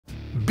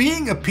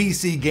Being a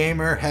PC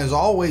gamer has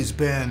always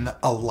been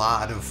a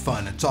lot of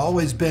fun. It's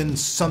always been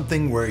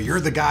something where you're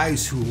the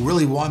guys who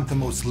really want the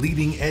most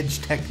leading edge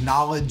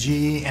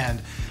technology,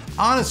 and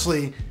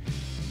honestly,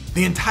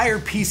 the entire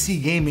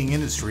PC gaming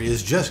industry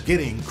is just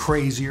getting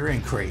crazier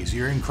and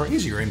crazier and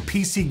crazier, and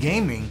PC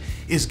gaming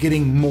is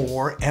getting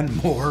more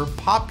and more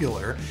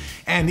popular.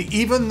 And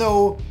even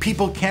though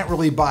people can't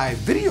really buy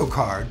video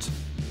cards,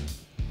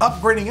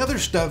 upgrading other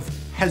stuff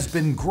has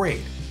been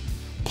great.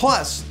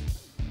 Plus,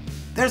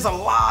 there's a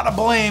lot of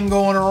blame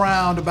going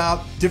around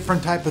about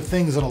different type of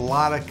things and a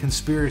lot of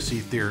conspiracy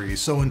theories.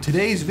 So in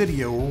today's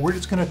video, we're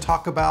just gonna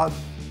talk about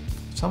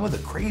some of the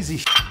crazy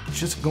shit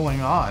just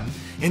going on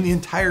in the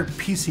entire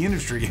PC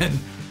industry and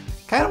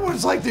kind of what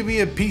it's like to be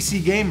a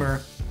PC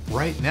gamer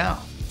right now.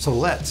 So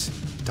let's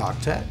talk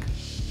tech.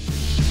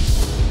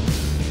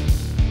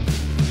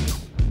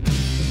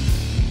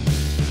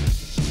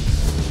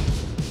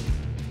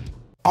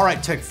 All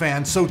right, tech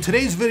fans, so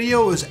today's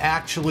video is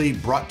actually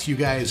brought to you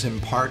guys in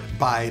part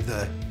by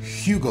the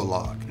Hugo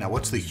Log. Now,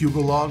 what's the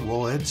Hugo Log?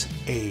 Well, it's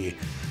a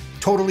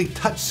totally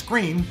touch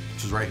screen,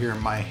 which is right here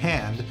in my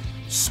hand,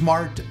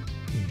 smart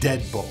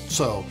deadbolt.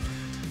 So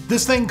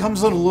this thing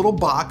comes in a little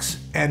box,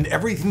 and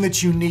everything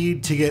that you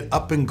need to get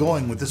up and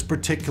going with this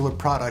particular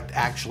product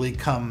actually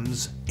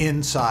comes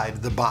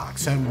inside the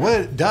box. And what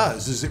it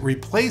does is it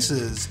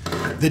replaces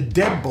the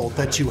deadbolt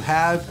that you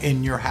have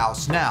in your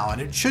house now.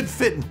 And it should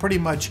fit in pretty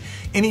much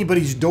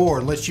anybody's door,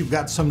 unless you've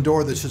got some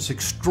door that's just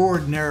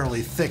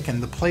extraordinarily thick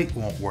and the plate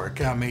won't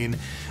work. I mean,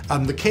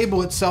 the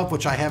cable itself,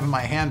 which I have in my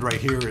hand right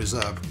here, is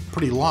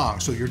pretty long,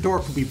 so your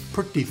door could be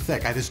pretty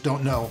thick. I just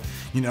don't know,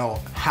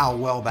 how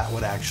well that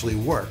would actually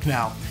work.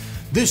 Now,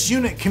 this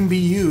unit can be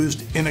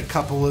used in a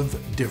couple of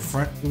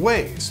different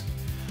ways.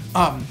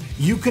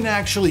 You can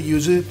actually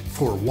use it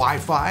for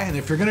Wi-Fi, and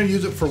if you're gonna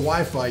use it for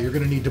Wi-Fi, you're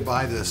gonna need to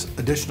buy this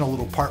additional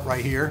little part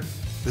right here.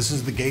 This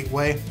is the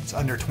gateway. It's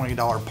under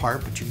 $20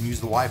 part, but you can use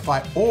the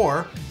Wi-Fi,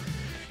 or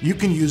you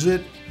can use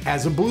it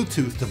as a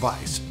Bluetooth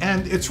device.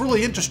 And it's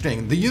really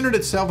interesting. The unit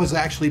itself is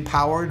actually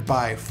powered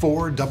by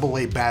 4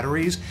 AA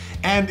batteries,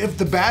 and if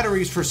the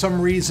batteries for some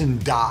reason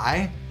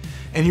die,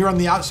 and you're on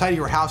the outside of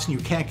your house and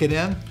you can't get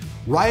in,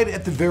 right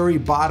at the very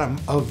bottom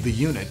of the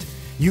unit,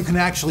 you can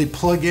actually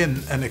plug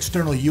in an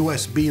external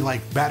USB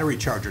like battery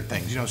charger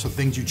things, so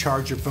things you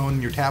charge your phone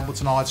and your tablets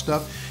and all that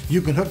stuff.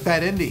 You can hook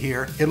that into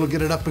here, it'll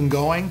get it up and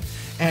going,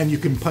 and you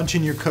can punch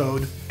in your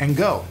code and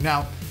go.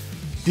 Now,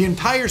 the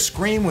entire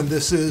screen, when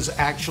this is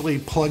actually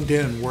plugged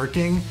in and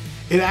working,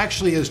 it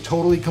actually is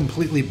totally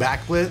completely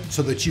backlit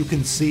so that you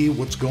can see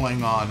what's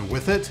going on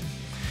with it.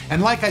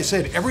 And like I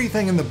said,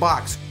 everything in the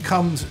box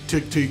comes so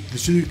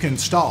you can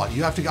install it.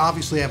 You have to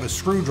obviously have a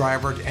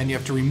screwdriver, and you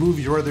have to remove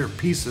your other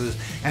pieces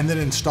and then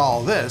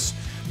install this.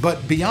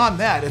 But beyond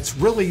that, it's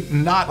really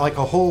not like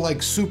a whole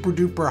super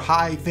duper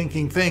high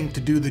thinking thing to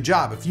do the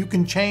job. If you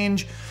can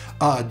change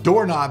a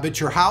doorknob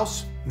at your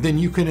house, then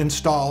you can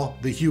install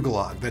the Hugo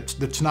Log.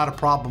 That's not a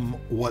problem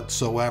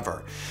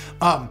whatsoever.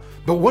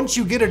 But once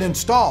you get it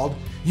installed,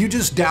 you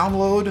just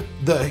download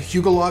the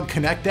Hugo Log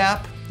Connect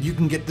app. You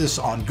can get this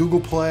on Google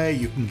Play,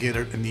 you can get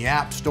it in the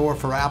App Store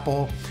for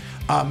Apple.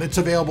 It's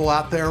available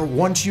out there.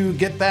 Once you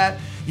get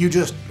that, you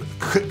just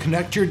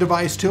connect your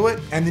device to it,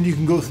 and then you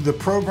can go through the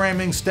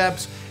programming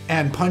steps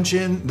and punch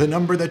in the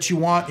number that you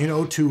want,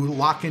 to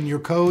lock in your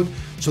code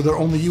so that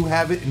only you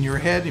have it in your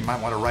head. You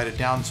might want to write it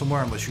down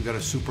somewhere unless you've got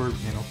a super,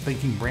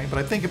 thinking brain. But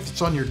I think if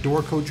it's on your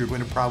door code, you're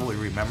going to probably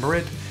remember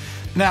it.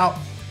 Now,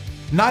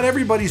 not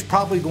everybody's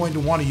probably going to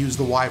want to use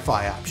the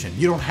Wi-Fi option.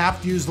 You don't have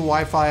to use the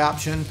Wi-Fi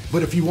option,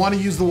 but if you want to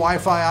use the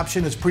Wi-Fi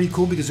option, it's pretty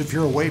cool because if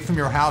you're away from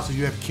your house, if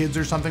you have kids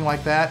or something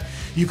like that,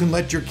 you can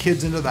let your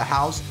kids into the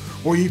house,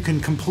 or you can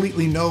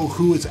completely know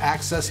who is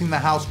accessing the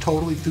house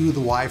totally through the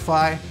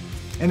Wi-Fi.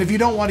 And if you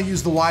don't want to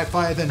use the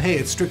Wi-Fi, then hey,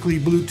 it's strictly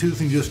Bluetooth,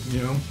 and just,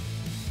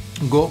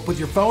 go up with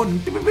your phone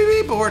and beep, beep,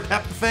 beep, or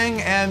tap the thing,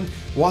 and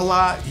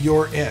voila,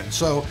 you're in.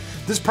 So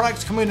this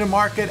product's coming to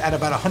market at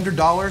about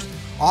 $100.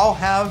 I'll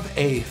have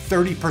a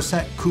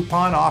 30%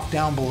 coupon off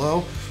down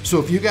below. So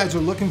if you guys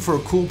are looking for a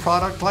cool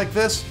product like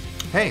this,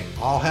 hey,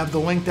 I'll have the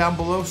link down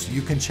below so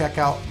you can check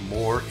out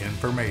more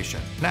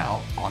information.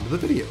 Now, on to the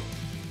video.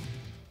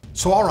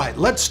 So all right,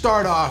 let's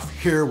start off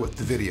here with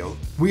the video.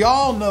 We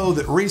all know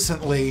that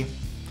recently,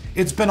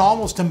 it's been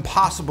almost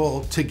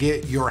impossible to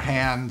get your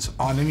hands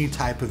on any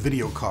type of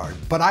video card.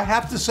 But I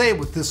have to say,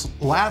 with this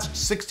last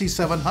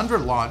 6700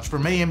 launch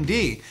from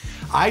AMD,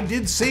 I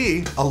did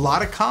see a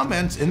lot of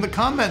comments in the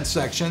comment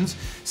sections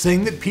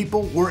saying that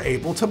people were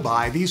able to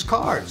buy these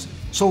cards.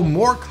 So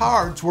more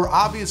cards were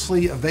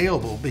obviously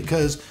available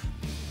because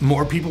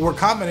more people were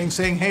commenting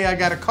saying, hey, I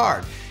got a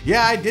card.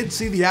 Yeah, I did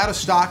see the out of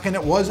stock, and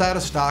it was out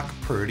of stock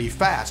pretty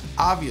fast,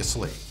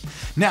 obviously.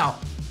 Now,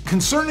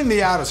 concerning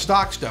the out of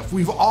stock stuff,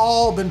 we've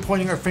all been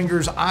pointing our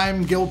fingers.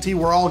 I'm guilty,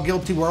 we're all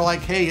guilty. We're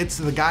like, hey, it's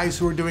the guys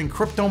who are doing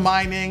crypto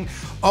mining.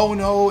 Oh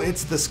no,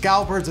 it's the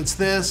scalpers, it's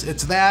this,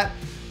 it's that.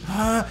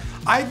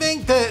 I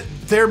think that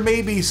there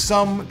may be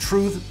some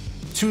truth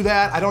to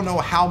that. I don't know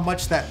how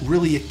much that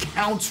really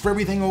accounts for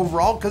everything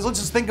overall, because let's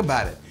just think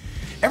about it.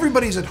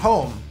 everybody's at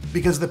home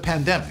because of the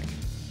pandemic.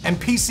 And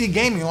PC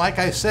gaming, like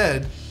I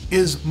said,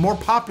 is more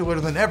popular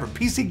than ever.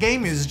 PC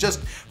gaming is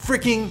just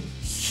freaking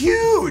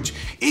huge.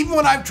 Even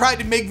when I've tried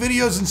to make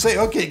videos and say,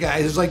 okay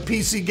guys, it's like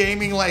PC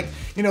gaming, like,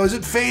 you know, is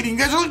it fading? You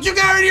guys are like, you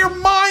got out of your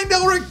mind,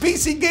 Ulrich,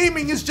 PC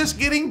gaming is just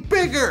getting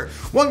bigger.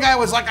 One guy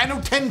was like, I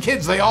know 10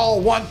 kids, they all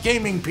want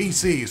gaming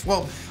PCs.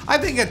 Well, I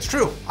think that's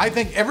true. I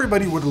think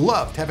everybody would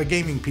love to have a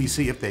gaming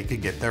PC if they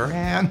could get their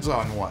hands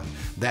on one.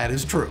 That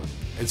is true.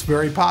 It's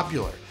very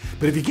popular.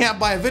 But if you can't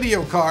buy a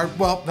video card,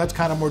 well, that's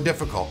kind of more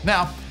difficult.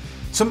 Now,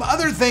 some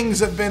other things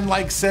have been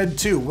like said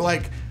too,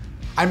 like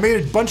I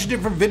made a bunch of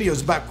different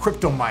videos about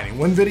crypto mining.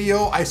 One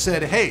video I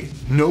said, hey,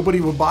 nobody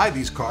will buy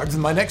these cards.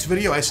 In my next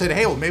video I said,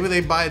 hey, well maybe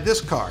they buy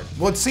this card.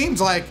 Well, it seems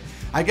like,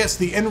 I guess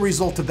the end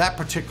result of that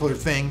particular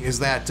thing is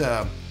that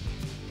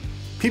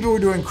people who are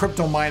doing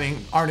crypto mining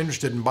aren't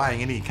interested in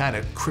buying any kind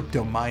of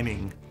crypto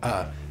mining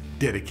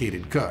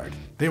dedicated card.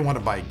 They want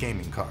to buy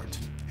gaming cards.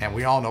 And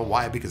we all know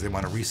why, because they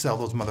want to resell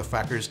those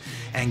motherfuckers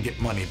and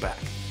get money back.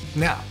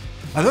 Now,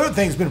 another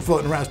thing's been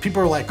floating around is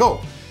people are like,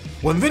 oh,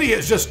 well, NVIDIA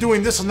is just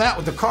doing this and that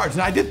with the cards.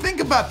 And I did think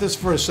about this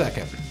for a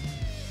second.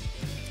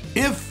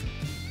 If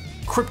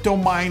crypto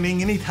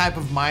mining, any type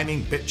of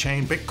mining,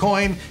 Bitchain,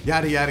 Bitcoin,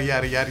 yada, yada,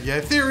 yada, yada,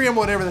 yada, Ethereum,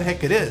 whatever the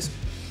heck it is.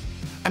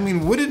 I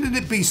mean, wouldn't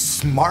it be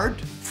smart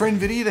for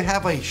NVIDIA to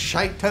have a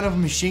shite ton of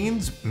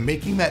machines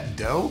making that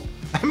dough?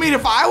 I mean,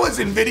 if I was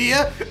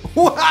NVIDIA,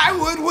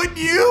 why wouldn't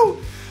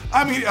you?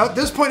 I mean, at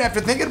this point,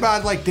 after thinking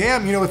about it, like,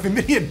 damn, you know, if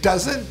NVIDIA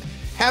doesn't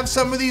have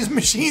some of these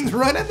machines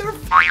running, they're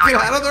fucking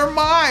out of their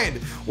mind.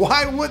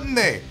 Why wouldn't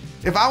they?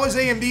 If I was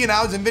AMD and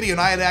I was NVIDIA and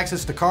I had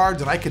access to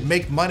cards and I could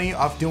make money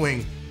off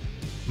doing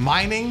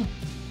mining,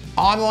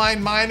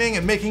 online mining,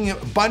 and making a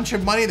bunch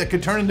of money that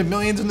could turn into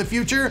millions in the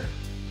future,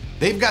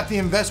 they've got the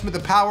investment, the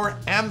power,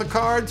 and the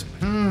cards.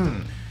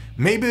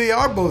 Maybe they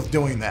are both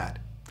doing that.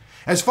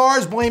 As far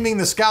as blaming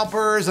the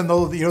scalpers and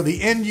the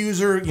end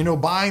user,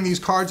 buying these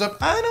cards up,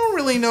 I don't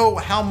really know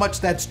how much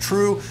that's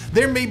true.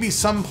 There may be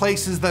some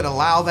places that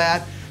allow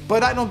that,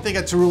 but I don't think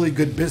it's a really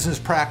good business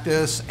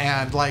practice.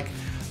 And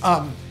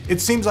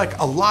it seems like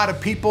a lot of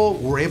people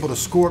were able to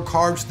score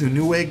cards through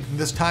Newegg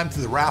this time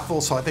through the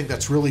raffle. So I think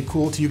that's really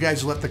cool. To you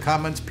guys who left the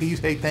comments, peace.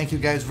 Hey, thank you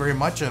guys very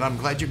much. And I'm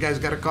glad you guys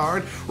got a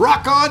card.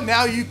 Rock on.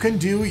 Now you can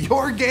do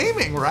your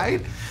gaming,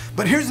 right?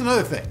 But here's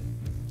another thing.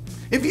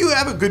 If you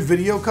have a good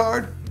video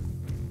card,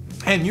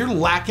 and you're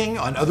lacking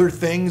on other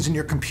things in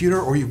your computer,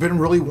 or you've been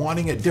really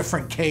wanting a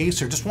different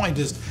case, or just wanting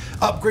to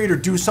upgrade or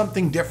do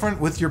something different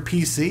with your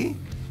PC,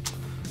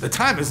 the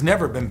time has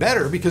never been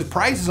better because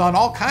prices on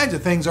all kinds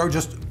of things are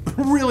just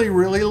really,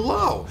 really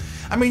low.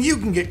 I mean, you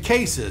can get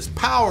cases,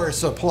 power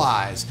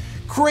supplies,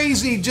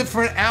 crazy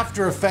different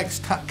After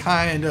Effects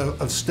kind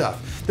of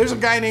stuff. There's a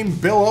guy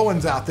named Bill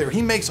Owens out there.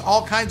 He makes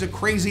all kinds of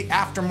crazy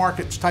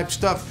aftermarket type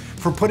stuff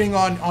for putting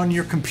on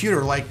your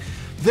computer. Like,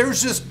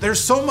 there's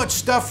so much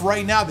stuff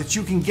right now that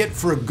you can get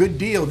for a good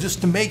deal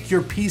just to make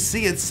your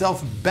PC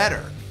itself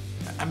better.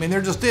 I mean,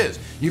 there just is.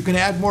 You can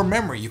add more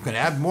memory, you can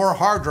add more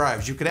hard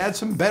drives, you could add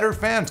some better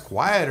fans,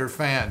 quieter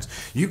fans.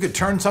 You could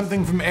turn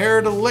something from air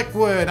to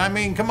liquid. I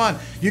mean, come on.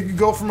 You could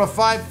go from a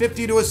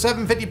 550 to a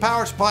 750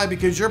 power supply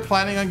because you're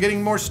planning on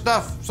getting more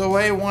stuff. So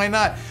hey, why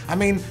not? I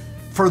mean,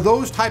 for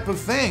those type of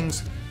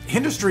things,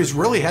 industries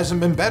really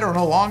hasn't been better in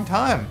a long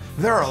time.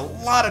 There are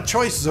a lot of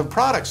choices of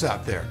products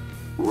out there.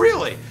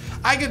 Really.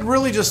 I could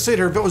really just sit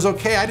here if it was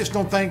okay. I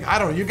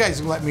don't know, you guys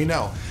can let me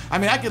know. I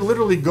mean, I could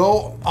literally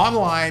go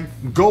online,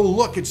 go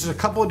look at just a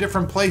couple of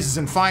different places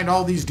and find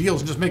all these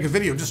deals and just make a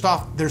video just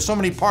off, there's so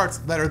many parts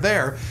that are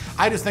there.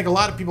 I just think a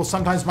lot of people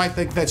sometimes might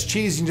think that's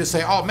cheesy and just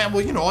say, oh man,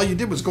 well, all you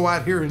did was go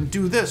out here and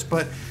do this.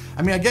 But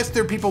I mean, I guess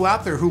there are people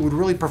out there who would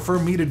really prefer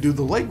me to do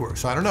the legwork.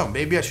 So I don't know,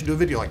 maybe I should do a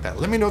video like that.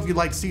 Let me know if you'd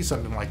like to see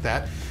something like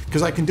that,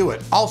 because I can do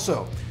it.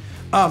 Also,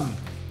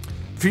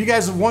 for you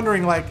guys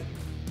wondering, like,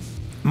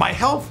 my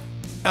health,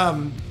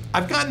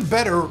 I've gotten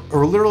better,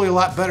 or literally a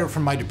lot better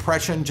from my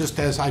depression, just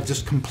as I've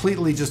just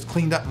completely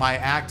cleaned up my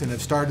act and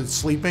have started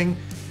sleeping.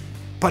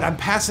 But I'm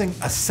passing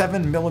a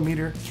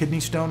 7mm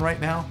kidney stone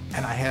right now,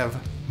 and I have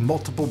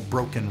multiple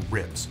broken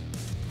ribs.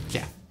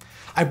 Yeah.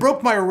 I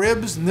broke my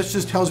ribs, and this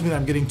just tells me that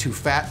I'm getting too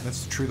fat.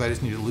 That's the truth. I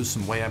just need to lose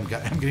some weight. I'm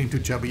getting too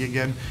chubby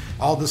again.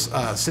 All this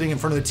sitting in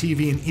front of the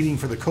TV and eating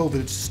for the COVID,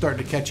 it's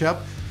starting to catch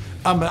up.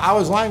 I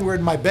was lying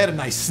in my bed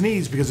and I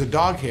sneezed because of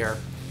dog hair,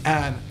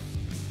 and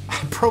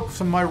I broke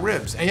some of my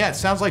ribs. And yeah, it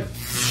sounds like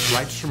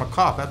right just from a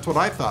cough. That's what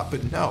I thought,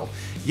 but no.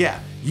 Yeah,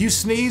 you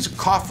sneeze,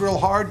 cough real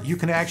hard, you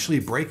can actually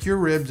break your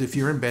ribs if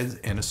you're in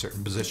bed in a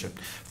certain position.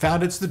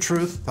 Found it's the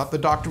truth, thought the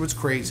doctor was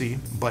crazy,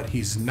 but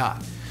he's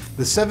not.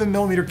 The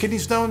 7mm kidney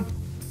stone,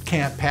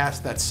 can't pass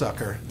that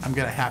sucker. I'm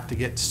gonna have to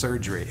get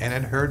surgery, and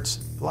it hurts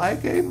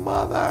like a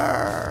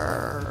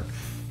mother.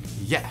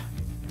 Yeah.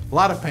 A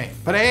lot of pain.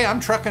 But hey,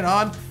 I'm trucking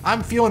on.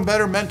 I'm feeling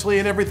better mentally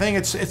and everything.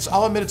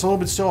 I'll admit it's a little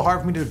bit still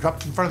hard for me to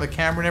drop in front of the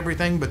camera and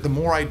everything, but the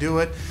more I do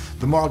it,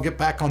 the more I'll get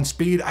back on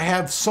speed. I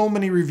have so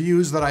many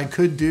reviews that I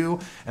could do,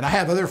 and I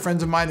have other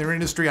friends of mine in their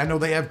industry. I know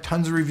they have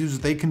tons of reviews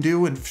that they can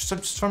do, and for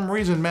some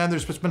reason, man,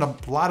 there's just been a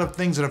lot of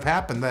things that have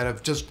happened that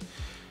have just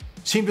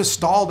seemed to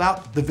stalled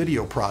out the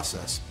video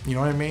process. You know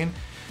what I mean?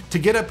 To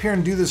get up here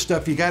and do this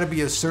stuff, you got to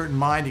be a certain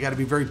mind. You got to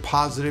be very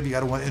positive. You got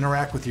to want to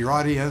interact with your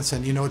audience.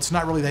 And you know, it's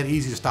not really that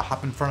easy just to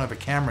hop in front of a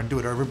camera and do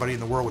it. Everybody in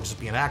the world would just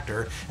be an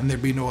actor and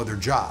there'd be no other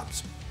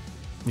jobs.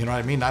 You know what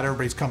I mean? Not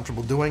everybody's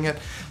comfortable doing it.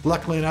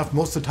 Luckily enough,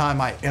 most of the time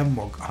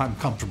I'm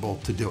comfortable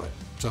to do it.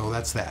 So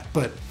that's that.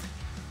 But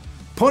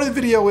point of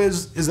the video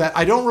is that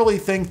I don't really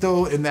think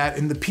though in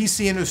the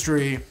PC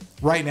industry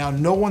right now,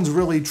 no one's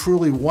really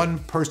truly one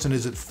person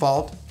is at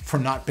fault for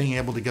not being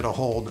able to get a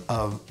hold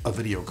of a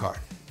video card.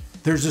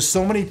 There's just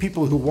so many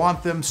people who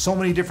want them, so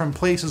many different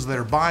places that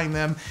are buying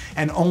them,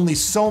 and only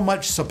so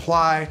much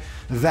supply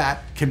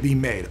that can be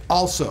made.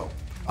 Also,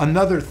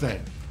 another thing,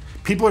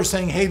 people are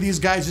saying, hey, these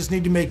guys just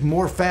need to make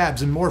more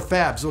fabs and more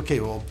fabs. Okay,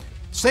 well,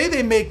 say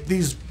they make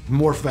these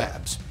more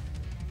fabs,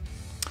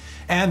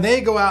 and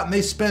they go out and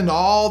they spend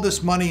all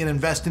this money and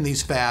invest in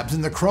these fabs,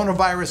 and the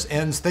coronavirus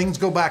ends, things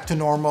go back to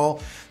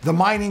normal, the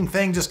mining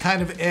thing just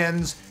kind of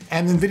ends,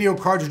 and then video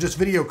cards are just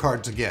video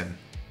cards again.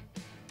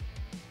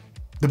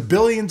 The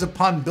billions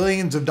upon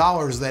billions of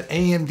dollars that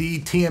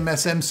AMD,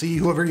 TSMC,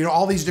 whoever, you know,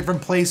 all these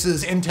different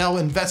places, Intel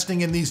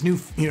investing in these new,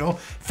 you know,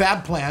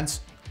 fab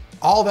plants,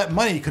 all that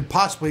money could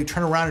possibly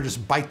turn around and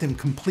just bite them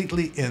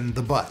completely in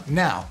the butt.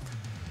 Now,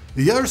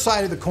 the other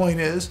side of the coin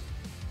is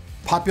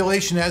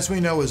population, as we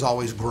know, is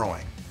always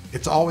growing.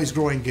 It's always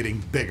growing, getting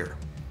bigger.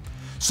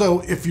 So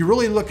if you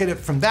really look at it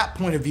from that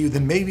point of view,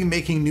 then maybe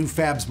making new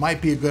fabs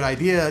might be a good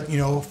idea, you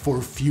know, for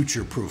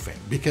future proofing.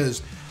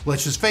 Because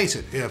let's just face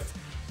it, if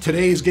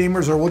today's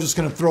gamers are, we're just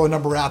going to throw a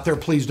number out there,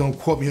 please don't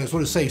quote me, that's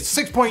what it say,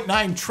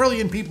 6.9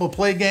 trillion people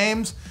play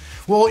games.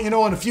 Well, you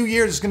know, in a few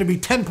years, it's going to be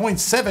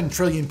 10.7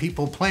 trillion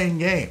people playing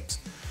games.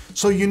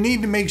 So you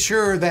need to make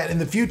sure that in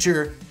the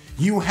future,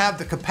 you have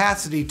the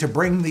capacity to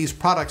bring these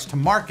products to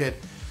market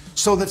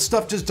so that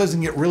stuff just doesn't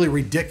get really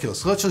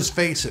ridiculous. Let's just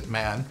face it,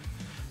 man.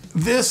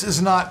 This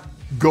is not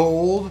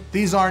gold.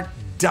 These aren't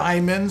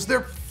diamonds.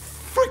 They're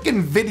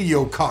freaking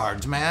video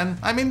cards, man.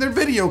 I mean, they're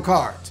video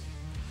cards.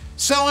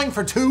 Selling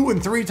for 2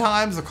 and 3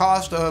 times the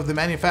cost of the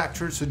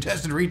manufacturer's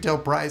suggested retail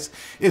price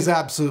is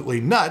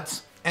absolutely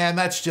nuts, and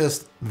that's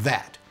just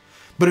that.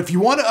 But if you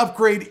want to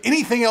upgrade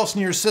anything else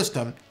in your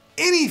system,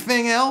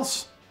 anything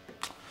else,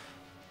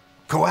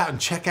 go out and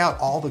check out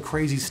all the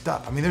crazy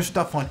stuff. I mean, there's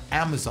stuff on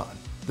Amazon.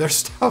 There's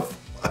stuff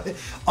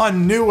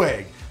on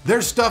Newegg.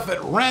 There's stuff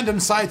at random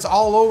sites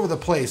all over the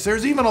place.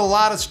 There's even a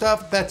lot of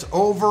stuff that's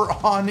over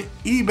on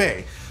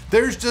eBay.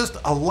 There's just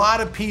a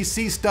lot of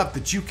PC stuff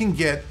that you can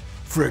get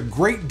for a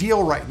great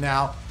deal right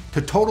now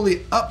to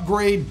totally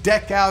upgrade,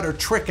 deck out, or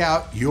trick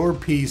out your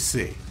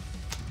PC.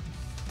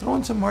 Throw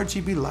in some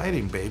RGB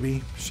lighting,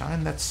 baby.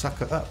 Shine that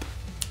sucker up.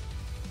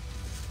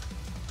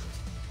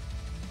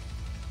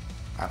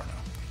 I don't know.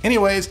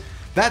 Anyways,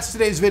 that's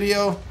today's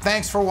video.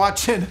 Thanks for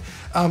watching.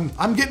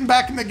 I'm getting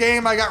back in the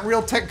game. I got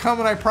real tech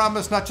coming, I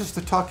promise, not just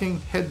a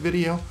talking head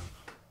video.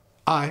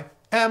 I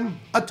am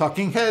a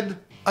talking head,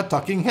 a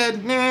talking head.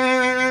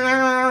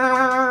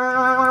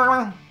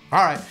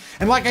 All right,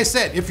 and like I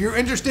said, if you're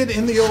interested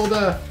in the old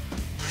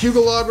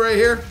Hugo Log right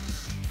here,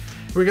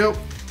 here we go.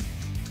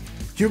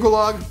 Hugo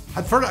Log.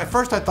 At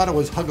first I thought it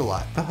was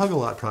Hug-A-Lot, the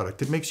Hug-A-Lot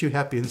product. It makes you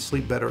happy and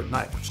sleep better at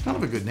night, which is kind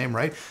of a good name,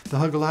 right? The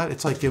Hug-A-Lot,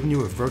 it's like giving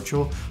you a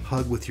virtual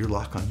hug with your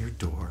lock on your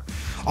door.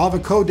 I'll have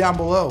a code down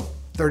below,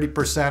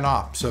 30%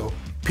 off. So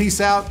peace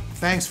out,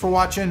 thanks for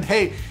watching.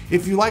 Hey,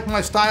 if you like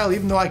my style,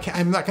 even though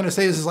I'm not gonna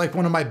say this is like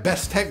one of my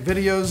best tech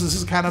videos, this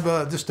is kind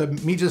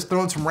of me just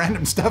throwing some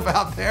random stuff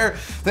out there,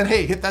 then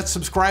hey, hit that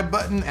subscribe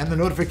button and the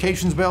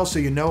notifications bell so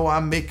you know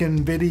I'm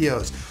making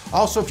videos.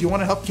 Also, if you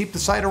wanna help keep the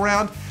site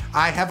around,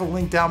 I have a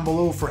link down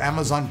below for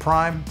Amazon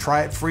Prime.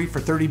 Try it free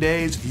for 30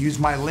 days. If you use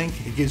my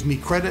link, it gives me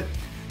credit.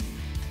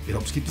 It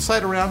helps keep the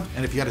site around.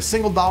 And if you got a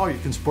single dollar, you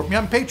can support me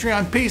on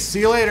Patreon. Peace, see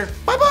you later.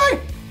 Bye-bye.